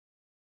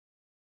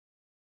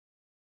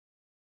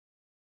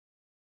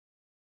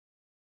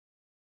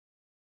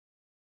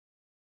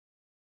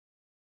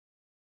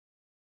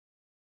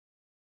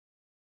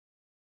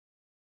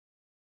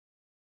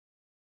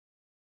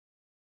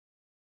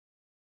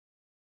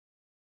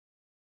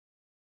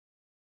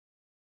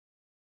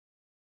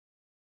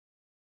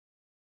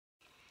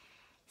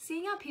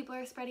Seeing how people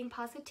are spreading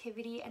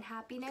positivity and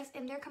happiness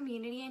in their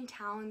community and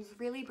towns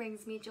really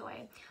brings me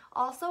joy.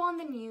 Also on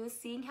the news,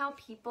 seeing how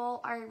people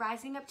are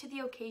rising up to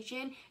the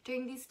occasion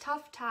during these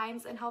tough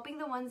times and helping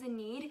the ones in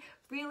need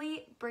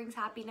really brings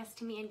happiness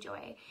to me and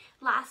joy.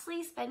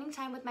 Lastly, spending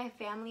time with my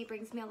family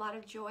brings me a lot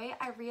of joy.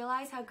 I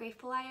realize how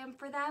grateful I am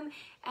for them,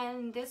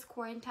 and this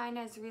quarantine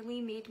has really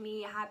made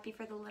me happy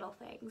for the little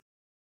things.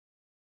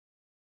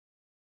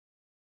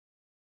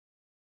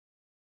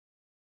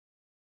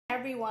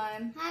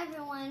 Everyone. Hi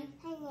everyone.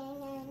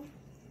 Hi.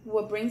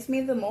 What brings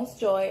me the most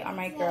joy are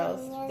my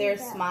girls. Their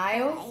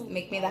smiles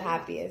make me the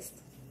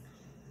happiest.